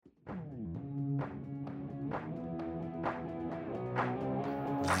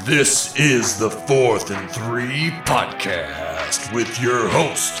This is the 4th and 3 podcast with your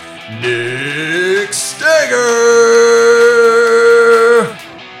host, Nick Steger.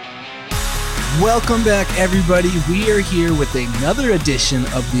 Welcome back, everybody. We are here with another edition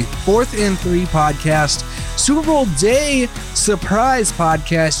of the 4th and 3 podcast, Super Bowl Day surprise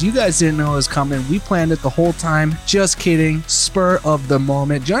podcast. You guys didn't know it was coming. We planned it the whole time. Just kidding. Spur of the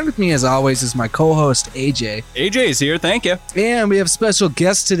moment. Joined with me, as always, is my co-host, AJ. AJ is here. Thank you. And we have special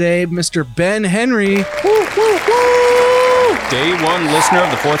guest today, Mr. Benry. Woo, woo, woo. Day one listener of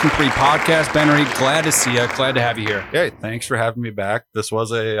the 4th and 3 podcast, Benry. Glad to see you. Glad to have you here. Hey, thanks for having me back. This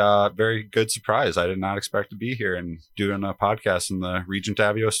was a very good surprise. I did not expect to be here and doing a podcast in the Regent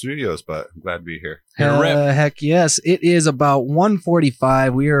Avio studios, but I'm glad to be here. Heck yes. It is about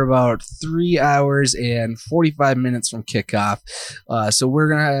 1:45. We are about 3 hours and 45 minutes from kickoff. So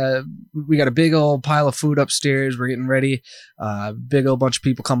we got a big old pile of food upstairs. We're getting ready. Big old bunch of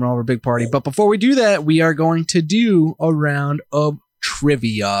people coming over, big party. But before we do that, we are going to do a round of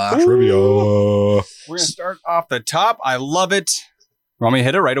trivia. We're going to start off the top. I love it. Want me to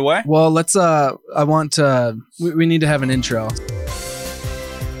hit it right away? Well, let's, we need to have an intro.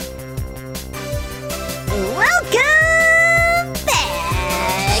 Welcome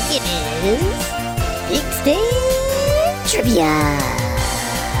back. It is Big Stage Trivia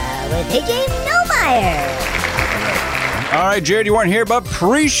with AJ Millmeyer. All right, Jared, you weren't here, but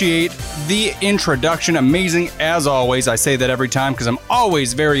appreciate the introduction. Amazing as always. I say that every time because I'm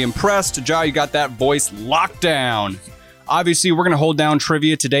always very impressed. Ja, you got that voice locked down. Obviously, we're going to hold down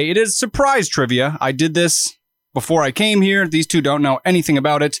trivia today. It is surprise trivia. I did this before I came here. These two don't know anything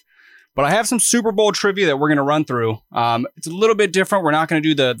about it. But I have some Super Bowl trivia that we're going to run through. It's a little bit different. We're not going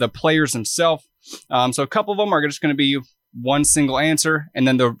to do the players themselves. So a couple of them are just going to be one single answer. And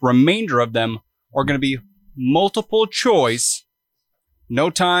then the remainder of them are going to be multiple choice. No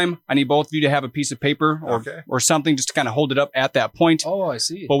time. I need both of you to have a piece of paper or something just to kind of hold it up at that point. Oh, I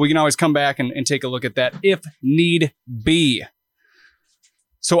see. But we can always come back and take a look at that if need be.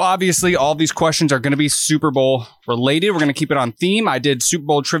 So obviously, all of these questions are going to be Super Bowl related. We're going to keep it on theme. I did Super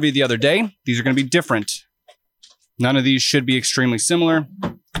Bowl trivia the other day. These are going to be different. None of these should be extremely similar,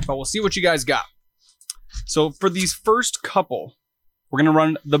 but we'll see what you guys got. So for these first couple, we're going to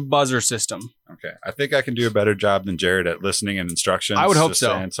run the buzzer system. Okay. I think I can do a better job than Jared at listening and instructions. I would hope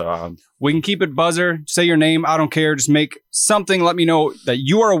so. We can keep it buzzer. Say your name. I don't care. Just make something. Let me know that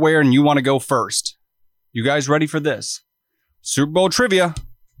you are aware and you want to go first. You guys ready for this? Super Bowl trivia.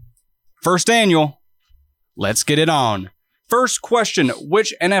 First annual. Let's get it on. First question.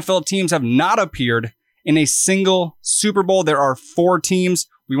 Which NFL teams have not appeared in a single Super Bowl? There are 4 teams.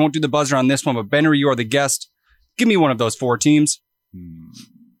 We won't do the buzzer on this one, but Benry, you are the guest. Give me one of those 4 teams.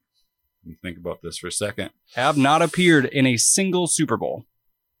 Think about this for a second. Have not appeared in a single Super Bowl.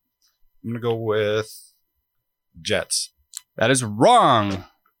 I'm going to go with Jets. That is wrong.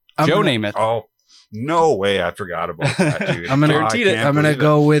 Name it. Oh, no way. I forgot about that, dude. I'm going to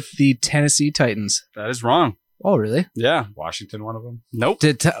go with the Tennessee Titans. That is wrong. Oh, really? Yeah. Washington, one of them? Nope.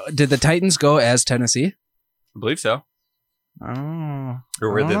 Did the Titans go as Tennessee? I believe so. Oh.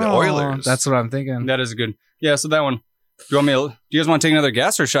 Or were they the Oilers? That's what I'm thinking. That is a good. Yeah, so that one. Do you guys want to take another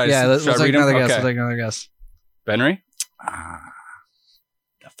guess or should I let's read take another them? guess. Okay. We'll take another guess. Benry?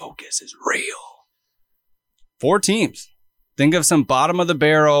 The focus is real. 4 teams. Think of some bottom of the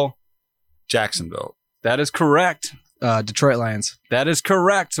barrel. Jacksonville. That is correct. Detroit Lions. That is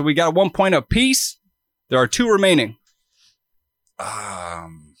correct. So we got 1 point apiece. There are 2 remaining.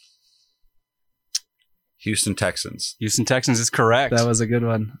 Houston Texans. Houston Texans is correct. That was a good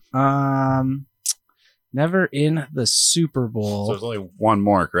one. Never in the Super Bowl. So there's only one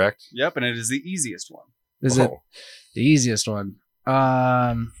more, correct? Yep, and it is the easiest one. Is it the easiest one?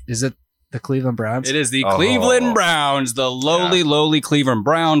 Is it the Cleveland Browns? It is the Cleveland Browns, the lowly Cleveland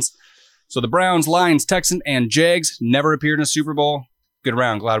Browns. So the Browns, Lions, Texans, and Jags never appeared in a Super Bowl. Good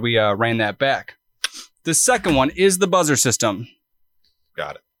round. Glad we ran that back. The second one is the buzzer system.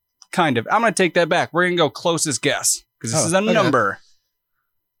 Got it. Kind of. I'm going to take that back. We're going to go closest guess because this is a number.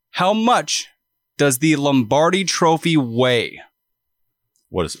 How much does the Lombardi Trophy weigh?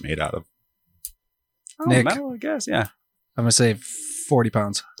 What is it made out of? Nick. Metal, I guess, yeah. I'm going to say 40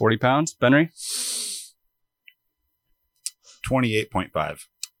 pounds. 40 pounds. Benry? 28.5.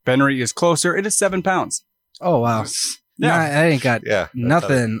 Benry is closer. It is 7 pounds. Oh, wow. Yeah. I ain't got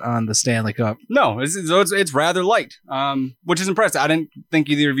nothing on the Stanley Cup. No, it's rather light, which is impressive. I didn't think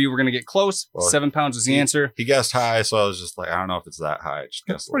either of you were going to get close. Well, 7 pounds was the answer. He guessed high, so I was just like, I don't know if it's that high. I just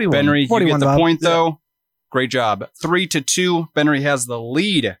guessed 41. Benry, you get the point, though. Great job. 3-2. Benry has the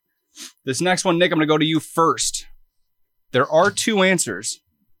lead. This next one, Nick, I'm going to go to you first. There are 2 answers.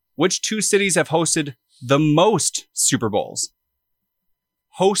 Which two cities have hosted the most Super Bowls?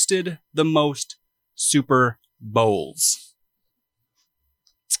 Hosted the most Super Bowls.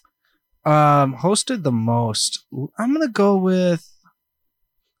 Hosted the most. I'm gonna go with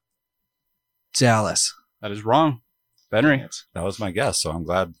Dallas. That is wrong. Benry. That was my guess, so I'm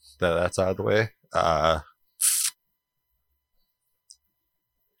glad that that's out of the way.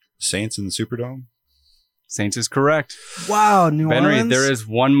 Saints in the Superdome. Saints is correct. Wow, New Benry, Orleans. there is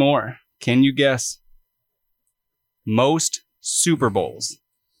one more. Can you guess? Most Super Bowls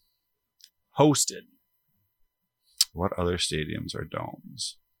hosted. What other stadiums are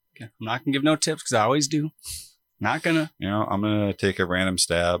domes? Okay. I'm not going to give no tips because I always do. Not going to. You know, I'm gonna take a random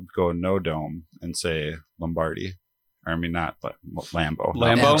stab, go no dome, and say Lombardi. Or I mean, not, but Lambeau.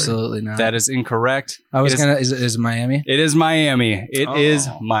 Lambeau? Absolutely not. That is incorrect. I was It is- gonna. Is it Miami? It is Miami. It is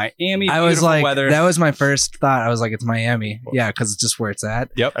Miami. I was Beautiful like, weather. that was my first thought. I was like, it's Miami. Yeah, because it's just where it's at.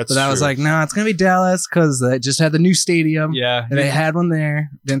 Yep. That's But I was true. like, no, it's gonna be Dallas because they just had the new stadium. Yeah. And they had one there,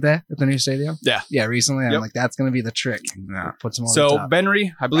 didn't they? At the new stadium? Yeah. Yeah, recently. Yep. I'm like, that's going to be the trick. Nah. Puts them on the So top.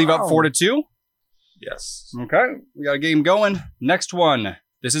 Benry, I believe up Wow. 4-2. Yes. Okay. We got a game going. Next one.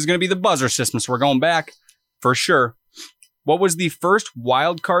 This is going to be the buzzer system. So we're going back for sure. What was the first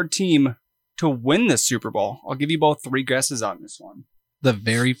wild card team to win the Super Bowl? I'll give you both 3 guesses on this one. The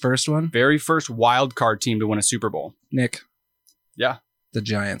very first one, Very first wild card team to win a Super Bowl. Nick. Yeah. The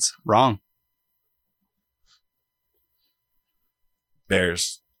Giants. Wrong.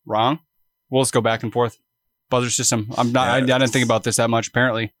 Bears. Wrong. Well, let's go back and forth. Buzzer system. I'm not. I didn't think about this that much.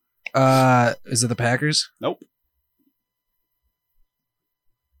 Apparently. Is it the Packers? Nope.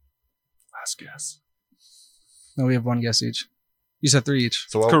 Last guess. No, we have one guess each. You said 3 each.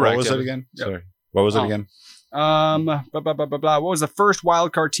 So what Correct, was yeah. it again? Yep. Sorry. What was it Oh. again? Blah, blah, blah, blah, blah. What was the first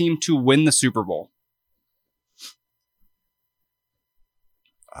wild card team to win the Super Bowl?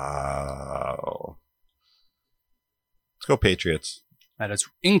 Let's go Patriots. That is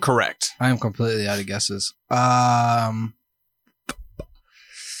incorrect. I am completely out of guesses.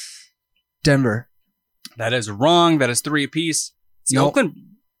 Denver. That is wrong. That is 3 apiece. It's the Nope. Oakland.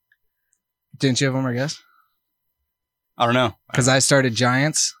 Didn't you have one more guess? I don't know. Because I started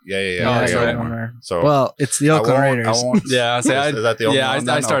Giants. Yeah. Oh, I I got started one one more. more. So Well, it's the Oakland Raiders. I won't. Yeah, I say. Is that the only yeah, one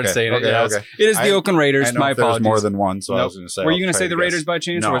I then? started Okay. saying it. Okay, Yeah, okay. it is the Oakland Raiders. I know My if there's apologies. more than one, so I Nope. was going to say. Were you going to say the Raiders by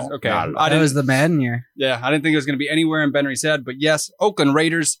chance? No, Or- okay. not at all. I That didn't. was the Madden year. Yeah, I didn't think it was going to be anywhere in Benry's head, but yes, Oakland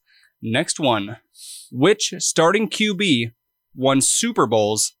Raiders. Next one. Which starting QB won Super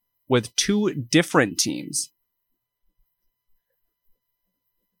Bowls with 2 different teams?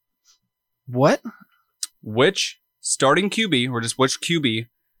 What? Which starting QB, or just which QB,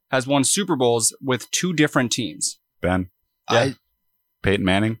 has won Super Bowls with 2 different teams? Ben. Yeah. Peyton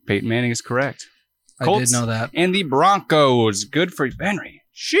Manning. Peyton Manning is correct. I Colts did know that. and the Broncos. Good for Benry.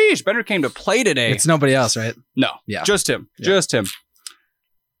 Sheesh, Benry came to play today. It's nobody else, right? No, Yeah. just him. Yeah. Just him.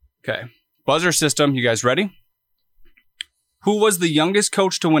 Okay. Buzzer system. You guys ready? Who was the youngest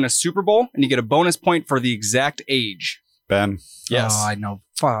coach to win a Super Bowl? And you get a bonus point for the exact age. Ben. Yes. Oh, I know.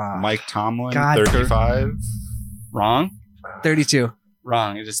 Fuck. Mike Tomlin. God. 35. Wrong. 32.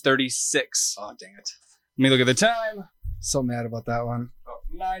 Wrong. It is 36. Oh, dang it. Let me look at the time. So mad about that one. About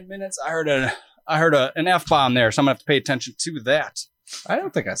 9 minutes. I heard an F-bomb there, so I'm going to have to pay attention to that. I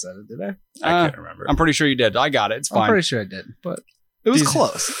don't think I said it, did I? I can't remember. I'm pretty sure you did. I got it. It's I'm fine. pretty sure I did, but it was These-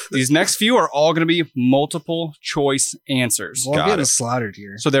 close. These next few are all going to be multiple choice answers. Well, I'm Got getting it. slaughtered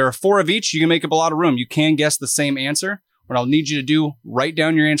here. So there are 4 of each. You can make up a lot of room. You can guess the same answer. What I'll need you to do, write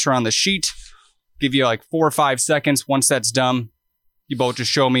down your answer on the sheet. Give you like 4 or 5 seconds. Once that's done, you both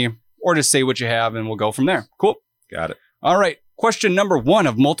just show me or just say what you have and we'll go from there. Cool. Got it. All right. Question number 1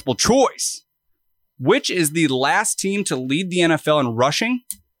 of multiple choice. Which is the last team to lead the NFL in rushing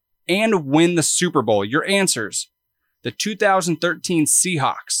and win the Super Bowl? Your answers. The 2013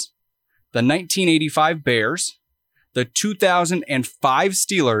 Seahawks, the 1985 Bears, the 2005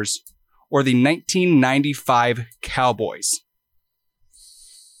 Steelers, or the 1995 Cowboys?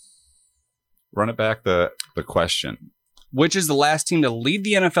 Run it back the question. Which is the last team to lead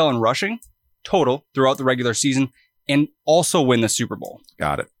the NFL in rushing total throughout the regular season and also win the Super Bowl?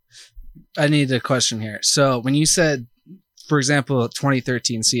 Got it. I need a question here. So when you said, for example,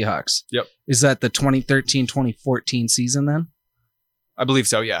 2013 Seahawks. Yep. Is that the 2013-2014 season then? I believe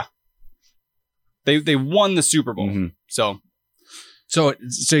so, yeah. They won the Super Bowl. Mhm. So, So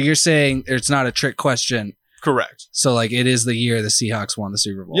you're saying it's not a trick question. correct. So like it is the year the Seahawks won the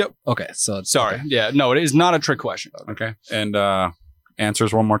Super Bowl. Yep. Okay. So it's Sorry. okay. Yeah, no, it is not a trick question. Okay. And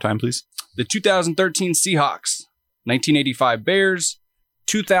answers one more time, please. The 2013 Seahawks, 1985 Bears,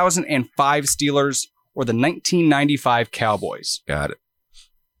 2005 Steelers, or the 1995 Cowboys? Got it.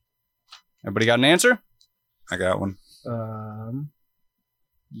 Everybody got an answer? I got one.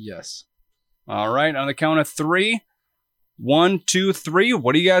 Yes. All right, on the count of 3. 1, 2, 3.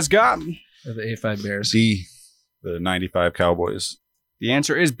 What do you guys got? The 85 Bears. D, the 95 Cowboys. The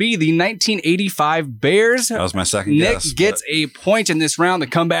answer is B, the 1985 Bears. That was my second Nick guess. gets a point in this round. The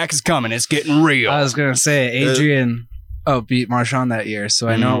comeback is coming. It's getting real. I was going to say Adrian beat Marshawn that year, so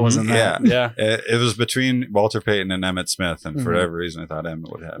I know it wasn't that. Yeah. It was between Walter Payton and Emmett Smith, and for whatever reason, I thought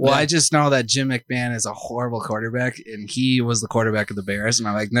Emmett would have. Well, I just know that Jim McMahon is a horrible quarterback, and he was the quarterback of the Bears, and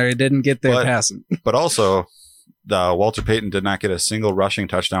I'm like, no, he didn't get there passing. But also, Walter Payton did not get a single rushing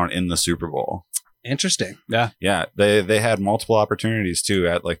touchdown in the Super Bowl. Interesting. Yeah, they had multiple opportunities too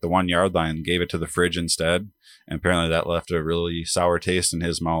at like the 1 yard line, gave it to the fridge instead, and apparently that left a really sour taste in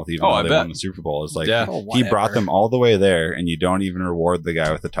his mouth. Even though they won the Super Bowl, it's like he brought them all the way there, and you don't even reward the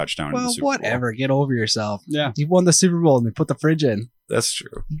guy with a touchdown. in the Super Bowl. Whatever. Get over yourself. Yeah, he won the Super Bowl, and they put the fridge in. That's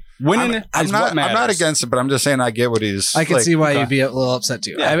true. Winning I'm not against it, but I'm just saying I get what he's. I can see why you'd be a little upset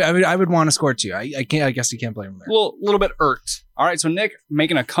too. Yeah. I would want to score too. I can't. I guess you can't blame him there. Little bit irked. All right, so Nick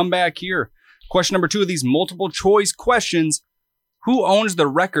making a comeback here. Question number 2 of these multiple choice questions. Who owns the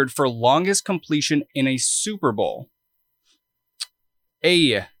record for longest completion in a Super Bowl?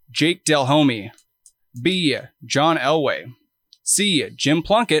 A, Jake Delhomme. B, John Elway. C, Jim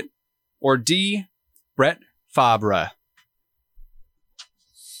Plunkett. Or D, Brett Favre.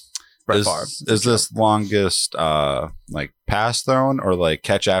 Is this longest like pass thrown or like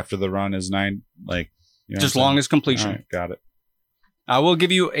catch after the run is 9? Like just longest completion. Right, got it. I will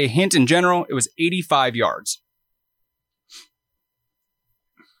give you a hint in general. It was 85 yards.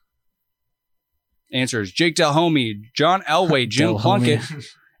 Answers: Jake Delhomme, John Elway, Jim Plunkett,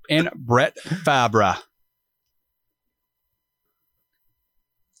 and Brett Favre.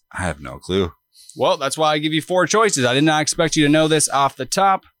 I have no clue. Well, that's why I give you 4 choices. I did not expect you to know this off the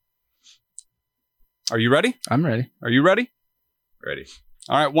top. Are you ready? I'm ready. Are you ready? Ready.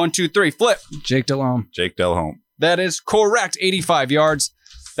 All right, 1, 2, 3, flip. Jake Delhomme. Jake Delhomme. That is correct. 85 yards.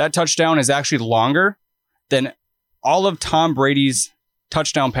 That touchdown is actually longer than all of Tom Brady's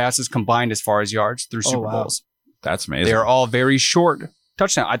touchdown passes combined as far as yards through Super Bowls. That's amazing. They are all very short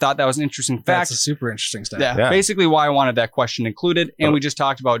touchdown. I thought that was an interesting fact. That's a super interesting stat. Yeah, basically why I wanted that question included. And we just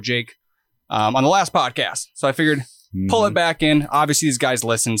talked about Jake on the last podcast. So I figured pull it back in. Obviously, these guys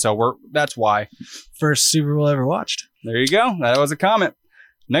listen, so that's why. First Super Bowl ever watched. There you go. That was a comment.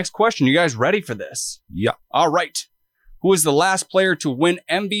 Next question. You guys ready for this? Yeah. All right. Who was the last player to win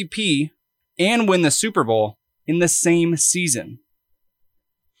MVP and win the Super Bowl in the same season?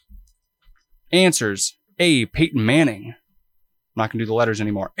 Answers: A, Peyton Manning. I'm not going to do the letters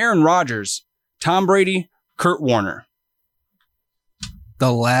anymore. Aaron Rodgers, Tom Brady, Kurt Warner.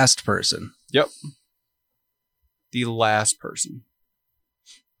 The last person. Yep. The last person.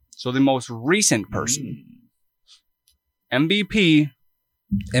 So the most recent person. MVP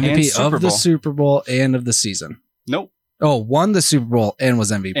of the Super Bowl and of the season. Nope. Oh, won the Super Bowl and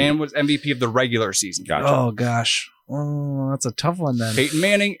was MVP. And was MVP of the regular season. Gotcha. Oh, gosh. Oh, that's a tough one then. Peyton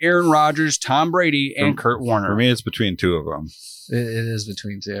Manning, Aaron Rodgers, Tom Brady, and Kurt Warner. For me, it's between 2 of them. It is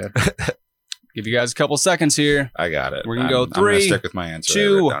between 2. Give you guys a couple seconds here. I got it. We're going to go 3, I'm gonna stick with my answer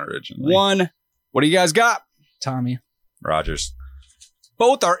 2, 1. What do you guys got? Tommy. Rodgers.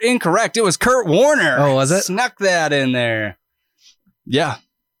 Both are incorrect. It was Kurt Warner. Oh, was it? Snuck that in there. Yeah.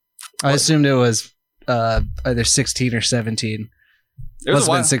 I assumed it was either 16 or 17. It was Must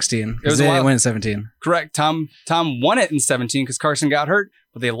have been 16. It was they a while. didn't win 17. Correct. Tom won it in 17 because Carson got hurt,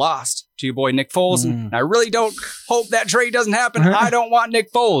 but they lost to your boy Nick Foles. And I really don't hope that trade doesn't happen. I don't want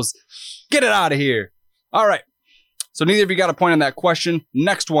Nick Foles. Get it out of here. All right. So neither of you got a point on that question.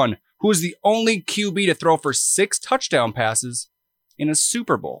 Next one. Who is the only QB to throw for 6 touchdown passes in a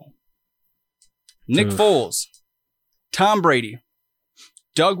Super Bowl? Nick Foles, Tom Brady,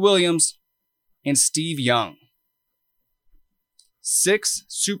 Doug Williams, and Steve Young. 6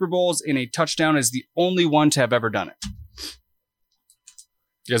 Super Bowls in a touchdown is the only one to have ever done it.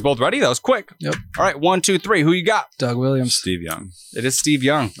 You guys both ready? That was quick. Yep. All right, 1, 2, 3. Who you got? Doug Williams. Steve Young. It is Steve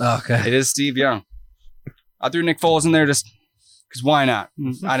Young. Oh, okay. It is Steve Young. I threw Nick Foles in there just because why not?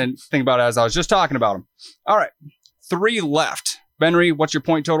 I didn't think about it as I was just talking about him. All right, 3 left. Benry, what's your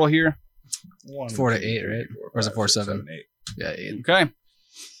point total here? 4 to 8, right? Or is it 4 7? 8. Yeah, 8. Okay.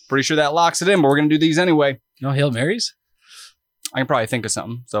 Pretty sure that locks it in, but we're going to do these anyway. No Hail Marys? I can probably think of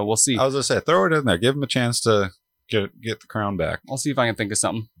something, so we'll see. I was going to say, throw it in there. Give him a chance to get the crown back. I'll see if I can think of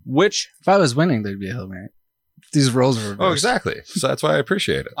something. Which? If I was winning, there'd be a Hail Mary. These roles were reversed. Oh, exactly. So that's why I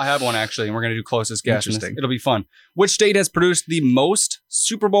appreciate it. I have one actually, and we're going to do closest guess. Interesting. It'll be fun. Which state has produced the most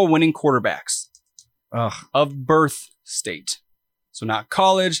Super Bowl winning quarterbacks? Ugh. Of birth state. So not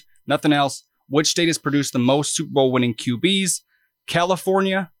college, Nothing else. Which state has produced the most Super Bowl winning QBs?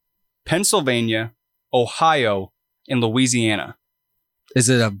 California, Pennsylvania, Ohio, and Louisiana. Is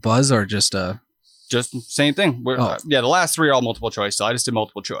it a buzz or just a... Just same thing. The last three are all multiple choice, so I just did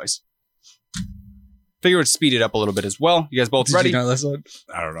multiple choice. Figure it would speed it up a little bit as well. You guys both ready? Did you know this one?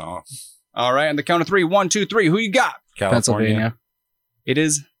 I don't know. All right, on the count of 3. 1, 2, 3. Who you got? Pennsylvania. It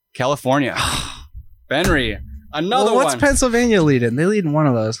is California. Benry, another what's one. Pennsylvania leading? They lead in one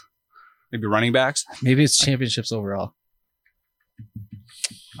of those. Maybe running backs? Maybe it's championships overall.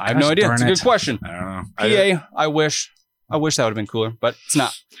 I have no idea. It's a good question. I don't know. PA, I wish that would have been cooler, but it's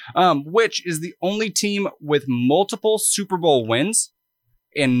not. Which is the only team with multiple Super Bowl wins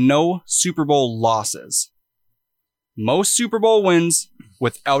and no Super Bowl losses? Most Super Bowl wins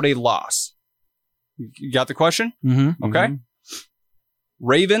without a loss. You got the question? Mm-hmm. Okay. Mm-hmm.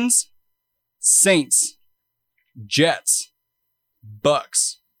 Ravens, Saints, Jets,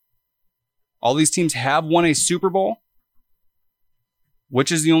 Bucks. All these teams have won a Super Bowl.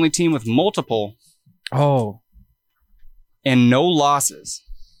 Which is the only team with multiple and no losses?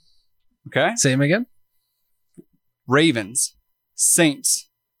 Okay. Say them again. Ravens, Saints,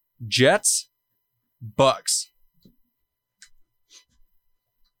 Jets, Bucks.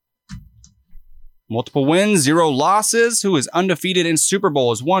 Multiple wins, 0 losses. Who is undefeated in Super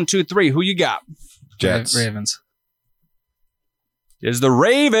Bowls? 1, 2, 3. Who you got? Jets. Ravens. Is the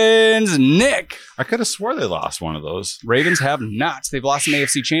Ravens. Nick. I could have swore they lost one of those. Ravens have not. They've lost an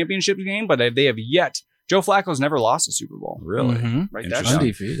AFC Championship game, but they have yet. Joe Flacco's never lost a Super Bowl. Really? Mm-hmm. Write that down.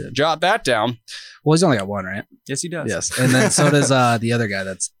 Undefeated. Jot that down. Well, he's only got one, right? Yes, he does. Yes. And then so does the other guy.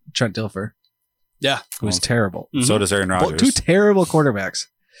 That's Trent Dilfer. Yeah. Who's terrible. Mm-hmm. So does Aaron Rodgers. Well, 2 terrible quarterbacks.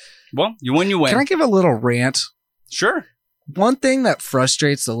 Well, you win, you win. Can I give a little rant? Sure. One thing that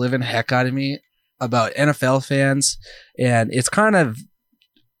frustrates the living heck out of me about NFL fans, and it's kind of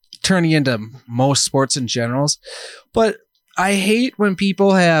turning into most sports in generals, but I hate when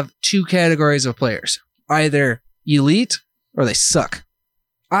people have 2 categories of players, either elite or they suck.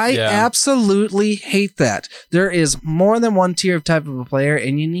 I absolutely hate that. There is more than one tier of type of a player,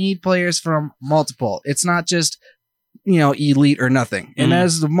 and you need players from multiple. It's not just, elite or nothing. And that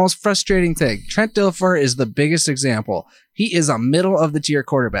is the most frustrating thing. Trent Dilfer is the biggest example. He is a middle of the tier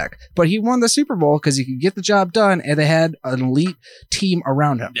quarterback, but he won the Super Bowl because he could get the job done and they had an elite team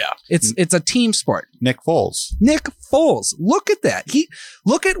around him. Yeah. It's a team sport. Nick Foles. Look at that.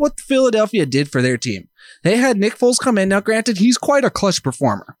 Look at what Philadelphia did for their team. They had Nick Foles come in. Now, granted, he's quite a clutch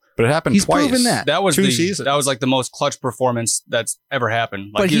performer. But it happened He's twice. proven that. That was 2 seasons. That was like the most clutch performance that's ever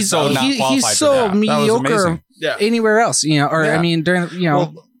happened. Like but he's so not qualified he's so for that. mediocre anywhere else, I mean,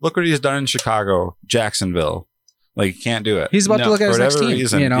 Well, look what he's done in Chicago, Jacksonville. Like, he can't do it. He's about to look at his next team.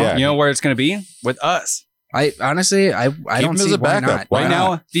 Reason, You know where it's going to be? With us. I honestly, I don't see why not. Right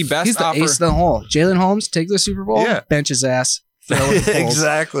now, the best He's the offer. ace of the hole. Jalen Holmes, take the Super Bowl, bench his ass.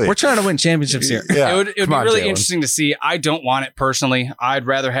 Exactly. We're trying to win championships here. Yeah. It would be really interesting to see. I don't want it personally. I'd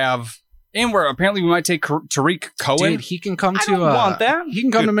rather have... And where apparently we might take Tariq Cohen. Dude, he can come I don't want that. He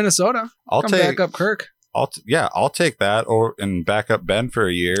can come to Minnesota. I'll back up Kirk. I'll take that and back up Ben for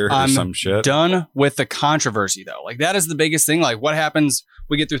a year or some shit. Done with the controversy though. Like that is the biggest thing. Like what happens?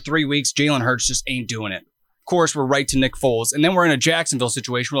 We get through 3 weeks. Jalen Hurts just ain't doing it. Of course, we're right to Nick Foles, and then we're in a Jacksonville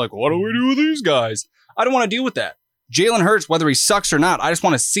situation. We're like, what do we do with these guys? I don't want to deal with that. Jalen Hurts, whether he sucks or not, I just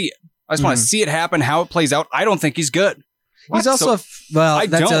want to see it. I just want to see it happen. How it plays out. I don't think he's good. He's also that's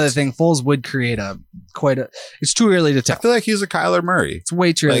the other thing. Foles would create it's too early to tell. I feel like he's a Kyler Murray. It's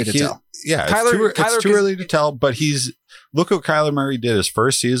way too early to tell. Yeah, it's too early to tell, but look what Kyler Murray did his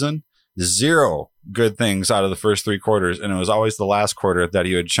first season. 0 good things out of the first 3 quarters, and it was always the last quarter that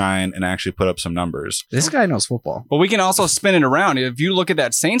he would shine and actually put up some numbers. This guy knows football. But we can also spin it around. If you look at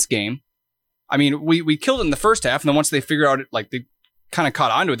that Saints game, I mean, we killed it in the first half, and then once they figure out it, like they kind of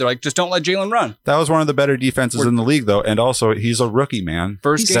caught onto it. They're like, just don't let Jalen run. That was one of the better defenses in the league, though. And also, he's a rookie, man.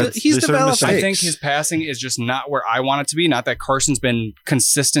 He's developed. I think his passing is just not where I want it to be. Not that Carson's been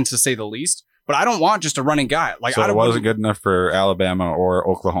consistent, to say the least. But I don't want just a running guy. Like, so it wasn't good enough for Alabama or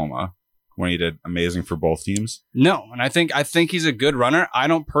Oklahoma when he did amazing for both teams? No. And I think he's a good runner. I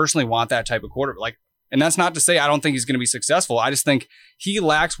don't personally want that type of quarterback. Like, and that's not to say I don't think he's going to be successful. I just think he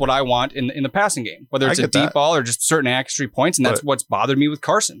lacks what I want in the passing game, whether it's a deep ball or just certain accuracy points. And that's what's bothered me with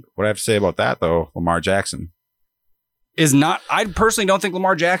Carson. What I have to say about that, though, Lamar Jackson is not. I personally don't think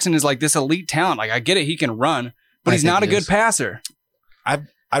Lamar Jackson is like this elite talent. Like, I get it, he can run, but he's not a good passer. I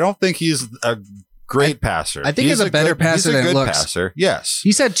don't think he's a great passer. I think he's a better passer than looks. Passer. Yes.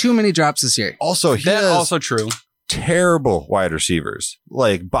 He's had too many drops this year. Also, also true. terrible wide receivers,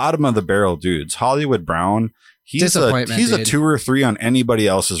 like bottom of the barrel dudes. Hollywood Brown, he's a 2 or 3 on anybody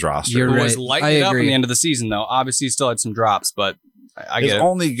else's roster. You're right. Was lighting it up in the end of the season, though. Obviously, he still had some drops, but I get His it.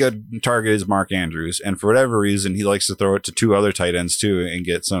 only good target is Mark Andrews, and for whatever reason, he likes to throw it to 2 other tight ends too and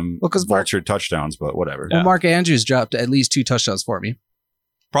get some vultured touchdowns. But whatever. Well, Mark Andrews dropped at least 2 touchdowns for me.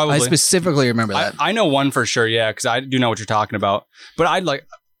 Probably. I specifically remember that. I know one for sure, yeah, because I do know what you're talking about. But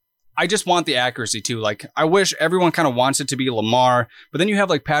I just want the accuracy too. Like, I wish everyone kind of wants it to be Lamar, but then you have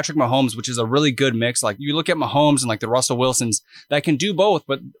like Patrick Mahomes, which is a really good mix. Like, you look at Mahomes and like the Russell Wilsons that can do both,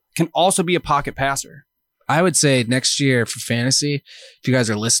 but can also be a pocket passer. I would say next year for fantasy, if you guys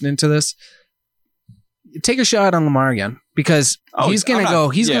are listening to this, take a shot on Lamar again, because he's going to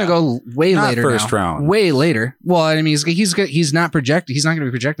go way not later first now. round. Way later. Well, I mean, he's not projected. He's not going to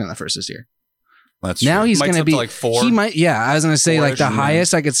be projected in the first this year. That's now true. he's going to be like 4. He might. Yeah, I was going to say like the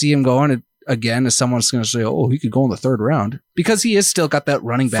highest I could see him going again is someone's going to say, "Oh, he could go in the 3rd round," because he is still got that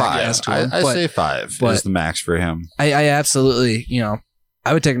running back. 5. I say 5 is the max for him. I absolutely,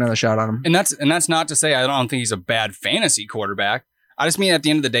 I would take another shot on him. And that's not to say I don't think he's a bad fantasy quarterback. I just mean at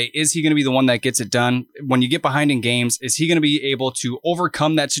the end of the day, is he going to be the one that gets it done? When you get behind in games, is he going to be able to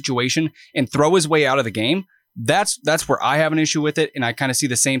overcome that situation and throw his way out of the game? That's where I have an issue with it, and I kind of see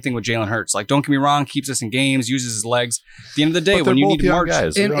the same thing with Jalen Hurts. Like, don't get me wrong, keeps us in games, uses his legs. At the end of the day, when you need to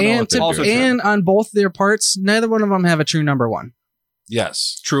march, and on both their parts, neither one of them have a true number 1.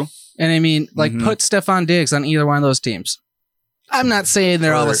 Yes, true. And I mean, like, put Stephon Diggs on either one of those teams. I'm not saying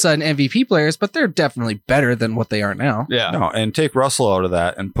they're all of a sudden MVP players, but they're definitely better than what they are now. Yeah. No, and take Russell out of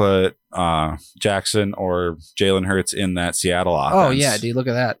that and put Jackson or Jalen Hurts in that Seattle offense. Oh yeah, dude, look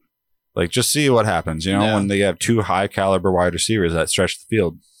at that. Like, just see what happens, when they have 2 high caliber wide receivers that stretch the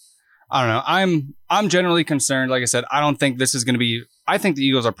field. I don't know. I'm generally concerned. Like I said, I don't think this is going to be. I think the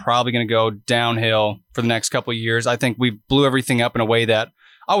Eagles are probably going to go downhill for the next couple of years. I think we blew everything up in a way that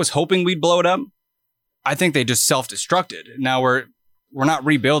I was hoping we'd blow it up. I think they just self-destructed. Now we're not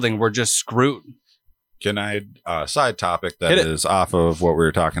rebuilding. We're just screwed. Can I side topic that is off of what we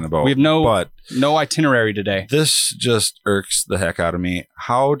were talking about? We have no itinerary today. This just irks the heck out of me.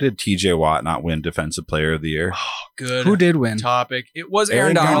 How did TJ Watt not win Defensive Player of the Year? Oh, good. Who did win? Topic. It was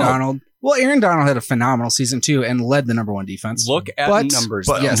Aaron Donald. Well, Aaron Donald had a phenomenal season too and led the number 1 defense. Look at numbers.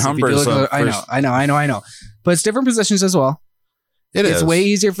 But yes, numbers. I know. But it's different positions as well. It's way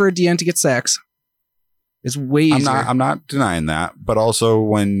easier for a DN to get sacks. It's way easier. I'm not denying that, but also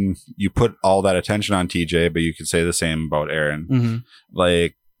when you put all that attention on TJ, but you could say the same about Aaron.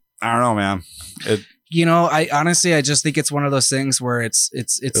 Like, I don't know, man. I honestly, I just think it's one of those things where it's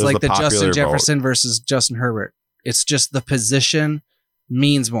like the Justin Jefferson versus Justin Herbert. It's just the position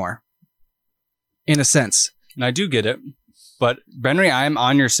means more, in a sense. And I do get it, but Benry, I am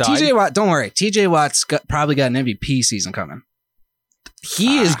on your side. TJ Watt, don't worry. TJ Watt's probably got an MVP season coming.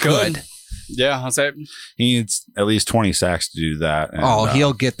 He is good. Yeah, I'll say he needs at least 20 sacks to do that. And,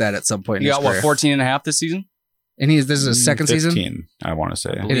 he'll get that at some point. He got 14 and a half this season? And this is his second 15, season? I want to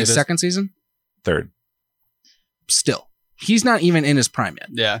say. In his second season? 3rd. Still. He's not even in his prime yet.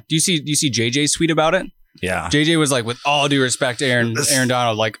 Yeah. Do you see JJ's tweet about it? Yeah. JJ was like, with all due respect, Aaron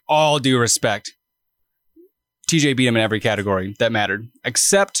Donald, like, all due respect. TJ beat him in every category that mattered,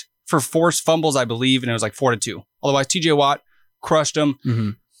 except for forced fumbles, I believe, and it was like 4-2. Otherwise, TJ Watt crushed him. Mm-hmm.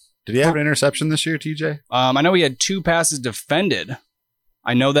 Did he have an interception this year, TJ? I know he had 2 passes defended.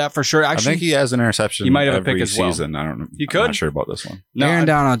 I know that for sure. Actually, I think he has an interception. He might have every a pick as well. season. I don't know. He could. I'm not sure about this one. No, Aaron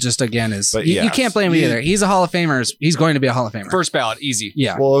Donald just again is. You can't blame him either. He's a Hall of Famer. He's going to be a Hall of Famer. First ballot, easy.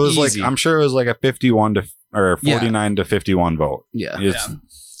 Yeah. Well, it was easy. I'm sure it was like a 49 to 51 vote. Yeah.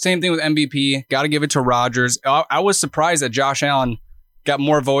 Same thing with MVP. Got to give it to Rodgers. I was surprised that Josh Allen got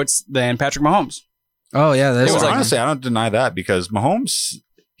more votes than Patrick Mahomes. Oh yeah, honestly, I don't deny that because Mahomes.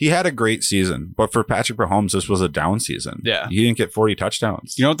 He had a great season, but for Patrick Mahomes, this was a down season. Yeah. He didn't get 40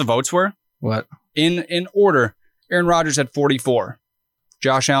 touchdowns. You know what the votes were? What? In order, Aaron Rodgers had 44.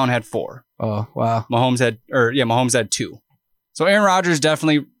 Josh Allen had 4. Oh, wow. Mahomes had 2. So Aaron Rodgers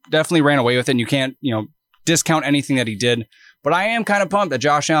definitely ran away with it, and you can't, discount anything that he did. But I am kind of pumped that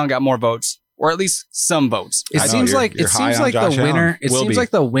Josh Allen got more votes, or at least some votes. It seems like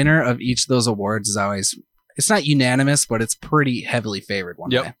the winner of each of those awards is always. It's not unanimous, but it's pretty heavily favored one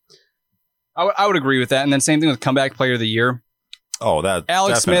way. I would agree with that. And then same thing with Comeback Player of the Year. Oh, that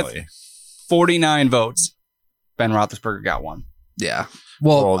Alex definitely. Smith, 49 votes. Ben Roethlisberger got 1. Yeah.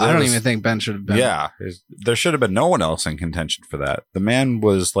 Well, I don't even think Ben should have been. Yeah. There should have been no one else in contention for that. The man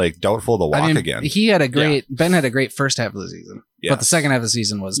was like doubtful to walk again. Ben had a great first half of the season, but the second half of the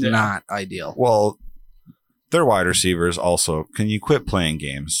season was not ideal. Well, their wide receivers also. Can you quit playing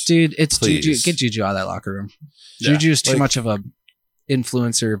games? Dude, it's Please. Juju. Get Juju out of that locker room. Yeah. Juju's too much of a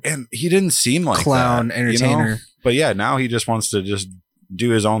influencer, And he didn't seem like clown, that, entertainer. You know? But yeah, now he just wants to just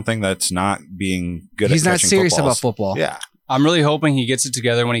do his own thing that's not being good He's at not catching serious footballs. about football. Yeah. I'm really hoping he gets it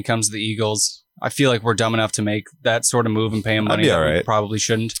together when he comes to the Eagles. I feel like we're dumb enough to make that sort of move and pay him money. That'd be that all we right. probably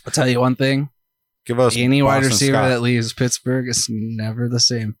shouldn't. I'll tell you one thing. Give us Any wide Boston receiver Scott. that leaves Pittsburgh is never the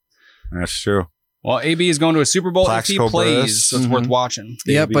same. That's true. Well, AB is going to a Super Bowl. If he Plaxico plays, Burress. it's worth Mhm. watching.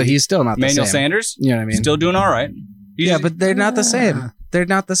 Yeah, but he's still not the Emmanuel same. Sanders, You know what I mean? still doing all right. Yeah, but they're not the same. They're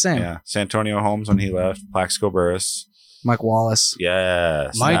not the same. Yeah. Santonio Holmes when he left. Plaxico Burress. Mike Wallace.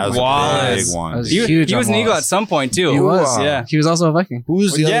 Yes. Mike that was a Wallace. big one. That was he, huge he on was an Eagle Wallace. at some point too. He was. Yeah. He was also a Viking. Who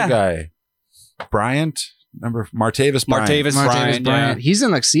was the Yeah. other guy? Bryant? Martavis Bryant. Martavis Bryant. Yeah. He's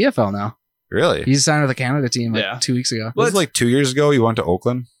in like CFL now. Really? He's signed with the Canada team like Yeah. 2 weeks ago. was it like 2 years ago you went to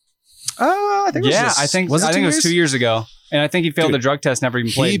Oakland? I think it was Yeah, just- I think was it I think 2 it was years? 2 years ago, and I think he failed Dude, the drug test. Never even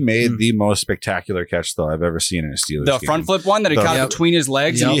He played. made the most spectacular catch though I've ever seen in a Steelers The game. front flip one that he The- caught Yep. between his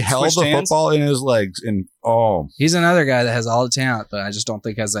legs. Yep. And He held the switched hands. football in his legs and He's another guy that has all the talent, but I just don't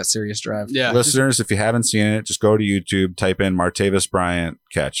think has that serious drive. Yeah, listeners, if you haven't seen it, just go to YouTube, type in Martavis Bryant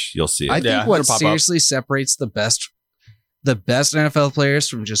catch. You'll see it. I Yeah, think what it'll pop up. seriously separates the best NFL players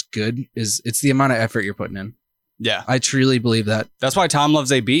from just good is it's the amount of effort you're putting in. yeah. I truly believe that. That's why Tom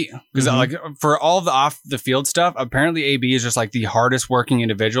loves AB because Mhm. like for all the off the field stuff, apparently AB is just like the hardest working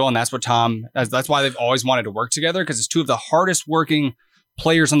individual, and that's what Tom. That's why they've always wanted to work together because it's two of the hardest working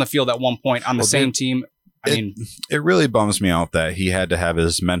players on the field at one point on the Well, same team. I mean, It really bums me out that he had to have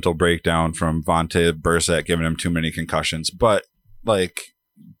his mental breakdown from Vontae Bursack giving him too many concussions. But like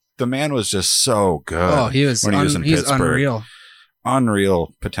the man was just so good. Oh, he was when he was in he's Pittsburgh. unreal.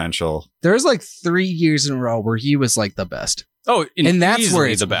 Unreal potential. There was like 3 years in a row where he was like the best. oh, And that's where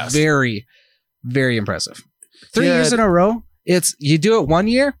easily it's the best. very, very impressive. 3 Yeah. years in a row, it's you do it 1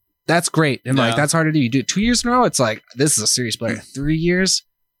 year, that's great. And like Yeah. that's hard to do. You do it 2 years in a row, it's like this is a serious player. 3 years,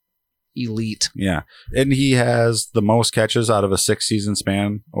 elite. Yeah. And he has the most catches out of a 6-season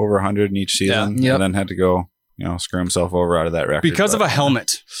span, over 100 in each season. Yeah. Yep. And then had to go, screw himself over out of that record. because of But- a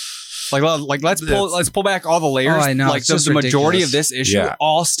helmet. Like let's pull back all the layers. Oh, I know. Like It's the just majority ridiculous. of this issue Yeah.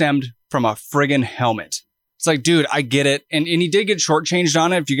 all stemmed from a friggin' helmet. It's like, dude, I get it. And he did get shortchanged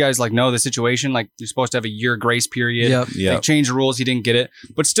on it. If you guys like know the situation, like you're supposed to have a year grace period. Yep. Yeah. They changed the rules. He didn't get it.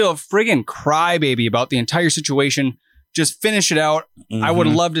 But still, friggin' crybaby about the entire situation. Just finish it out. I would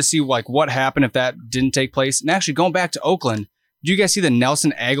Mhm. love to see like what happened if that didn't take place. And actually going back to Oakland, did you guys see the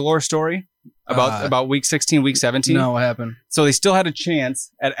Nelson Aguilar story about week 16, week 17? No, what happened? So they still had a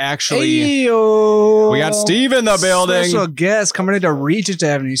chance at actually. Ayo. We got Steve in the building. Special guest coming into Regent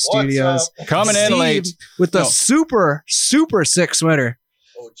Avenue Studios. Coming in Steve late. with the No. super sick sweater.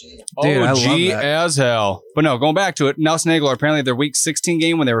 Dude, I love OG that. as hell. But no, going back to it, Nelson Aguilar, apparently their week 16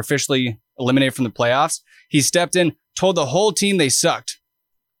 game when they were officially eliminated from the playoffs, he stepped in, told the whole team they sucked.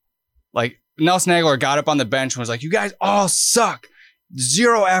 Like Nelson Aguilar got up on the bench and was like, you guys all suck.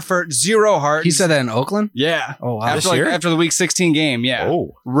 Zero effort, zero heart. He said that in Oakland? Yeah. Oh, wow. After the week 16 game, yeah.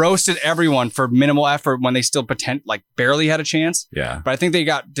 Oh, Roasted everyone for minimal effort when they still barely had a chance. yeah. But I think they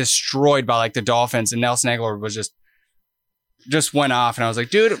got destroyed by like the Dolphins, and Nelson Aguilar was just went off, and I was like,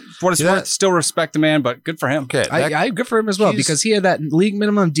 dude, for what it's See worth, that? still respect the man, but good for him. Okay. I good for him as well he's- because he had that league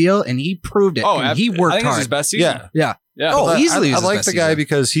minimum deal and he proved it. and he I worked think it's hard. his best season. Yeah. Yeah. Oh, But easily I his like best the guy season.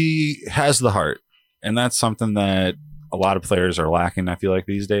 because he has the heart. And that's something that a lot of players are lacking, I feel like,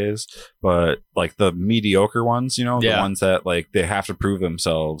 these days. But like the mediocre ones, the Yeah. ones that like they have to prove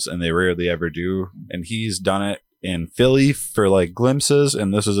themselves and they rarely ever do. And he's done it in Philly for like glimpses.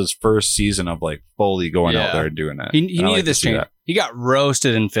 And this is his first season of like fully going out Yeah. there and doing it. He And I needed like to this see change. that. He got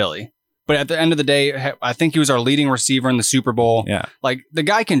roasted in Philly. But at the end of the day, I think he was our leading receiver in the Super Bowl. Yeah. Like the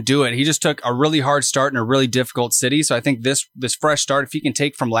guy can do it. He just took a really hard start in a really difficult city. So I think this fresh start, if he can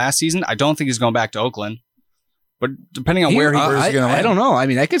take from last season, I don't think he's going back to Oakland. But depending on where he where's he gonna I land? don't know. I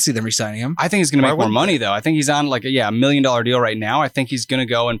mean, I could see them resigning him. I think he's going to Why make more wouldn't money, though. I think he's on like $1 million deal right now. I think he's going to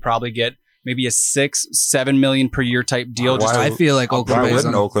go and probably get maybe a $6-7 million per year type deal. Why Just I feel like Oakland Why pays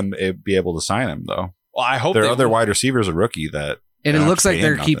wouldn't him. Oakland be able to sign him though? well, I hope Their they other will. wide receiver's a rookie that, And it They looks don't like pay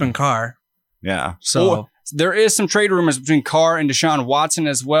they're him nothing. keeping Carr. yeah. So Or there is some trade rumors between Carr and Deshaun Watson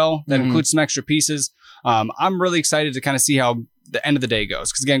as well. That Mhm. includes some extra pieces. I'm really excited to kind of see how the end of the day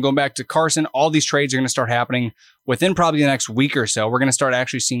goes. Because again, going back to Carson, all these trades are going to start happening within probably the next week or so. We're going to start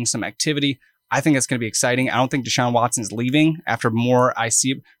actually seeing some activity. I think it's going to be exciting. I don't think Deshaun Watson's leaving after more I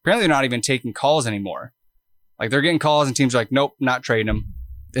see. Apparently, they're not even taking calls anymore. Like they're getting calls and teams are like, nope, not trading him.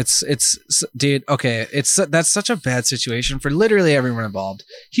 it's dude, okay. That's such a bad situation for literally everyone involved.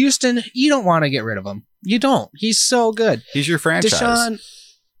 Houston, you don't want to get rid of him. You don't. He's so good. He's your franchise.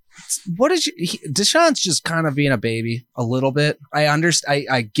 Deshaun's just kind of being a baby a little bit. I understand.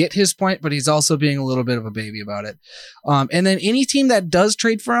 I get his point, but he's also being a little bit of a baby about it. And then any team that does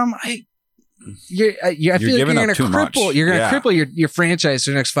trade for him, I feel like you're going to cripple. You're going to cripple your franchise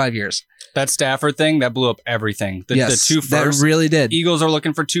for the next 5 years. That Stafford thing that blew up everything. The 2 firsts, that really did. Eagles are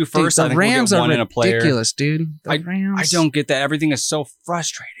looking for 2 firsts. Dude, the Rams are ridiculous, dude. The Rams. I don't get that. Everything is so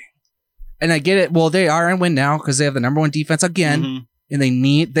frustrating. And I get it. Well, they are in win now because they have the number 1 defense again, and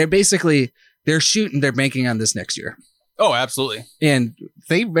they're banking on this next year. Oh, absolutely. And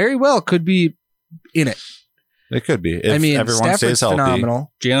they very well could be in it. They could be. If everyone Stafford's stays healthy.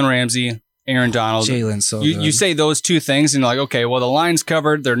 Phenomenal. Jalen Ramsey, Aaron Donald. Jalen's so good. You say those 2 things and you're like, okay, well, the line's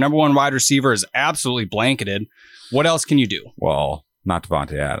covered. Their number 1 wide receiver is absolutely blanketed. What else can you do? Well, not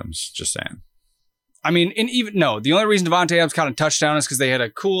Devontae Adams, just saying. I mean, the only reason Devontae Adams caught a touchdown is because they had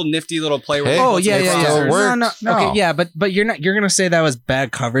a cool, nifty little play. Hey, No. Okay, yeah, but you're going to say that was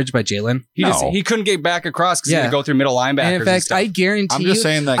bad coverage by Jalen. He couldn't get back across because he had to go through middle linebackers. And in fact, I guarantee I'm just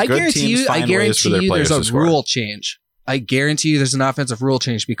saying that good teams find ways for their players to score. There's a rule change. I guarantee you there's an offensive rule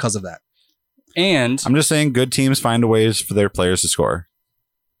change because of that. And I'm just saying good teams find ways for their players to score.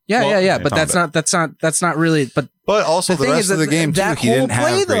 Yeah. But that's not really. But also the rest of the game too. He didn't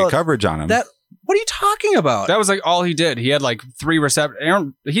have great coverage on him. What are you talking about? That was like all he did. He had like 3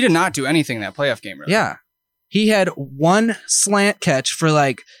 receptions. He did not do anything in that playoff game, really. Yeah. He had 1 slant catch for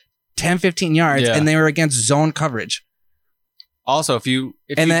like 10, 15 yards, and they were against zone coverage. Also, if you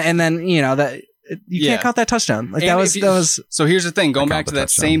can't count that touchdown. Like that was. So here's the thing. Going back to that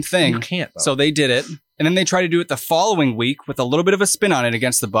same thing. You can't. So they did it. And then they tried to do it the following week with a little bit of a spin on it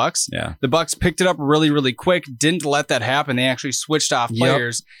against the Bucs. Yeah. The Bucs picked it up really, really quick. Didn't let that happen. They actually switched off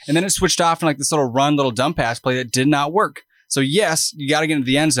players. And then it switched off in like this little dump pass play that did not work. So yes, you got to get into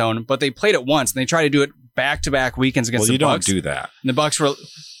the end zone, but they played it once and they tried to do it back-to-back weekends against the Bucs. Well, you don't do that. And the Bucs were,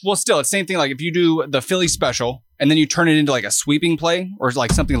 well, still, it's the same thing. Like if you do the Philly special and then you turn it into like a sweeping play or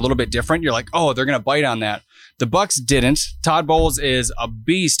like something a little bit different, you're like, oh, they're going to bite on that. The Bucs didn't. Todd Bowles is a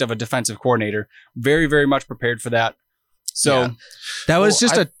beast of a defensive coordinator. Very, very much prepared for that. So that was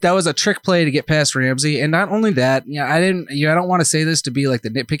that was a trick play to get past Ramsey. And not only that, I don't want to say this to be like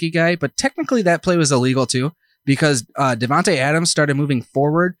the nitpicky guy, but technically that play was illegal too because Devontae Adams started moving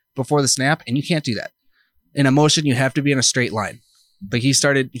forward before the snap, and you can't do that. In a motion, you have to be in a straight line. But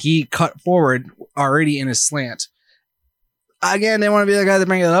he cut forward already in his slant. Again, they want to be the guy that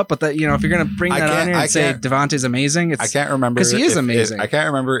brings it up, but if you're going to bring that on here and say Devontae's amazing, I can't remember because he is amazing. I can't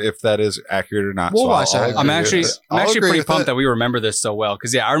remember if that is accurate or not. We'll watch that. I'm actually pretty pumped that we remember this so well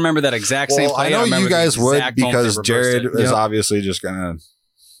because I remember that exact same play. I know you guys would because Jared is obviously just going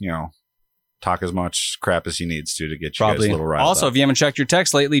to, talk as much crap as he needs to get you guys a little riled Also, up. if you haven't checked your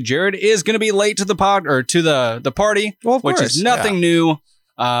text lately, Jared is going to be late to the the party, which is nothing new.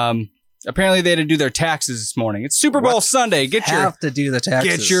 Apparently, they had to do their taxes this morning. It's Super Bowl Sunday. Have to do the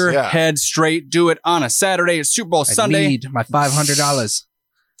taxes. Get your head straight. Do it on a Saturday. It's Super Bowl Sunday. I need my $500.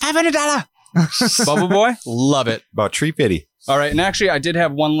 $500. Bubble Boy, love it. About tree pity. All right, and actually, I did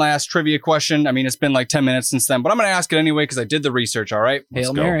have one last trivia question. I mean, it's been like 10 minutes since then, but I'm going to ask it anyway because I did the research. All right,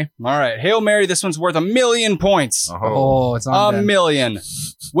 Hail Mary. All right, Hail Mary. This one's worth 1,000,000 points. Oh, it's on $1 million.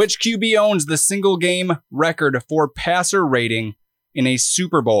 Which QB owns the single game record for passer rating in a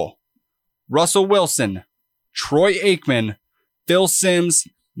Super Bowl? Russell Wilson, Troy Aikman, Phil Simms,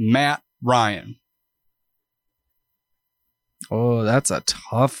 Matt Ryan. Oh, that's a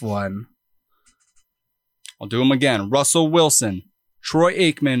tough one. I'll do them again. Russell Wilson, Troy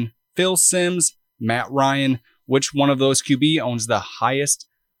Aikman, Phil Simms, Matt Ryan. Which one of those QB owns the highest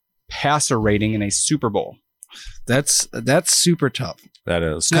passer rating in a Super Bowl? That's super tough. That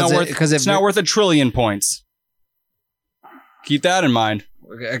is. It's not worth 1 trillion points. Keep that in mind.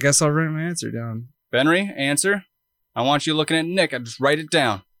 I guess I'll write my answer down. Benry, answer. I want you looking at Nick. I just write it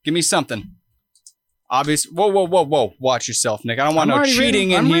down. Give me something. Obvious. Whoa. Watch yourself, Nick. I don't want no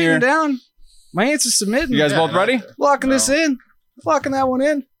cheating in here. I'm writing down. My answer's submitted. You guys both ready? Locking this in. Locking that one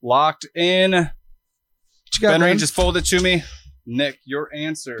in. Locked in. Benry, Ben? Just fold it to me. Nick, your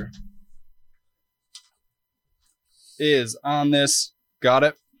answer is on this. Got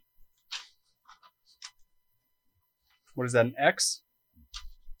it. What is that, an X?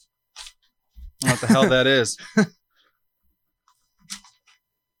 I don't know what the hell that is.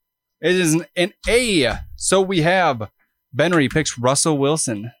 It is an A. So we have Benry picks Russell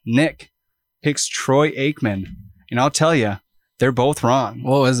Wilson. Nick picks Troy Aikman. And I'll tell you, they're both wrong.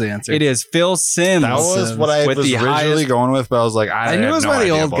 What was the answer? It is Phil Simms. That was what I was originally going with, but I was like, I knew it was one of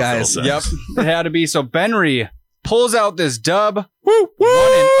the old guys. Yep, it had to be. So Benry pulls out this dub. Woo, woo!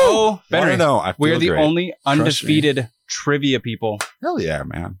 1-0. Benry, we are the only undefeated trivia people. Hell yeah,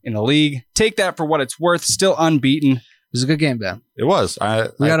 man. In the league. Take that for what it's worth. Still unbeaten. It was a good game, Ben. It was.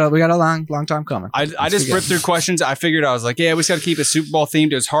 We got a long time coming. I just ripped through questions. I figured I was like, yeah, we just got to keep it Super Bowl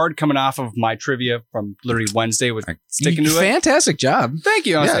themed. It was hard coming off of my trivia from literally Wednesday with sticking to it. Fantastic job. Thank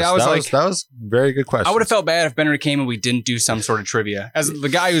you. Yes, that was very good question. I would have felt bad if Benry came and we didn't do some sort of trivia. As the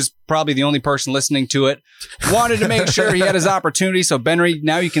guy who's probably the only person listening to it, wanted to make sure he had his opportunity. So Benry,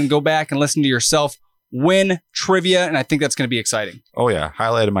 now you can go back and listen to yourself win trivia, and I think that's going to be exciting. Oh yeah,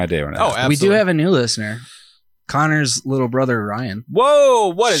 highlight of my day. Absolutely. We do have a new listener. Connor's little brother, Ryan.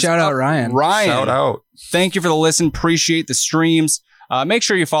 Whoa, what is Shout out, Ryan. Shout out. Thank you for the listen. Appreciate the streams. Make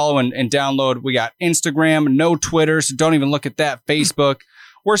sure you follow and download. We got Instagram, no Twitter, so don't even look at that. Facebook.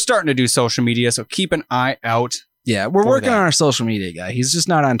 We're starting to do social media, so keep an eye out. Yeah, we're working on our social media guy. He's just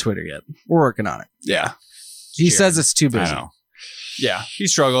not on Twitter yet. We're working on it. Yeah. He says it's too busy. I know. Yeah, he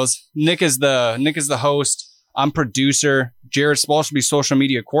struggles. Nick is the host. I'm producer. Jared's supposed to be social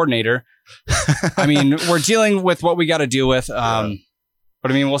media coordinator. I mean, we're dealing with what we got to deal with. But I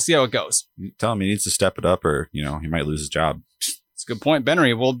mean, we'll see how it goes. Tell him he needs to step it up, or he might lose his job. That's a good point,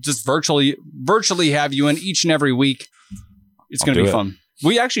 Benry. We'll just virtually have you in each and every week. It's going to be fun.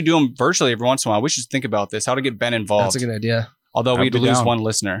 We actually do them virtually every once in a while. We should think about this. How to get Ben involved. That's a good idea. Although we had to lose one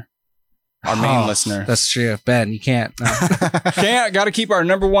listener. Our main listener. That's true. Ben, you can't. No. Got to keep our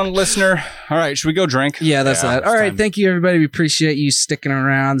number one listener. All right. Should we go drink? Yeah, that's that. All right. Thank you, everybody. We appreciate you sticking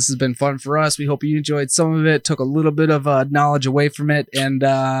around. This has been fun for us. We hope you enjoyed some of it. Took a little bit of knowledge away from it. And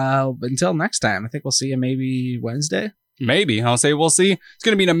until next time, I think we'll see you maybe Wednesday. Maybe. I'll say we'll see. It's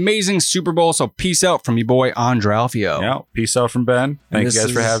going to be an amazing Super Bowl. So peace out from your boy, Andre Alfio. Yeah. Peace out from Ben. Thank you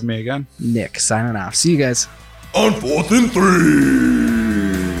guys for having me again. Nick signing off. See you guys. On 4th and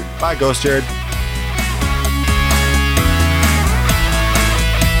 3. Bye, Ghost Jared.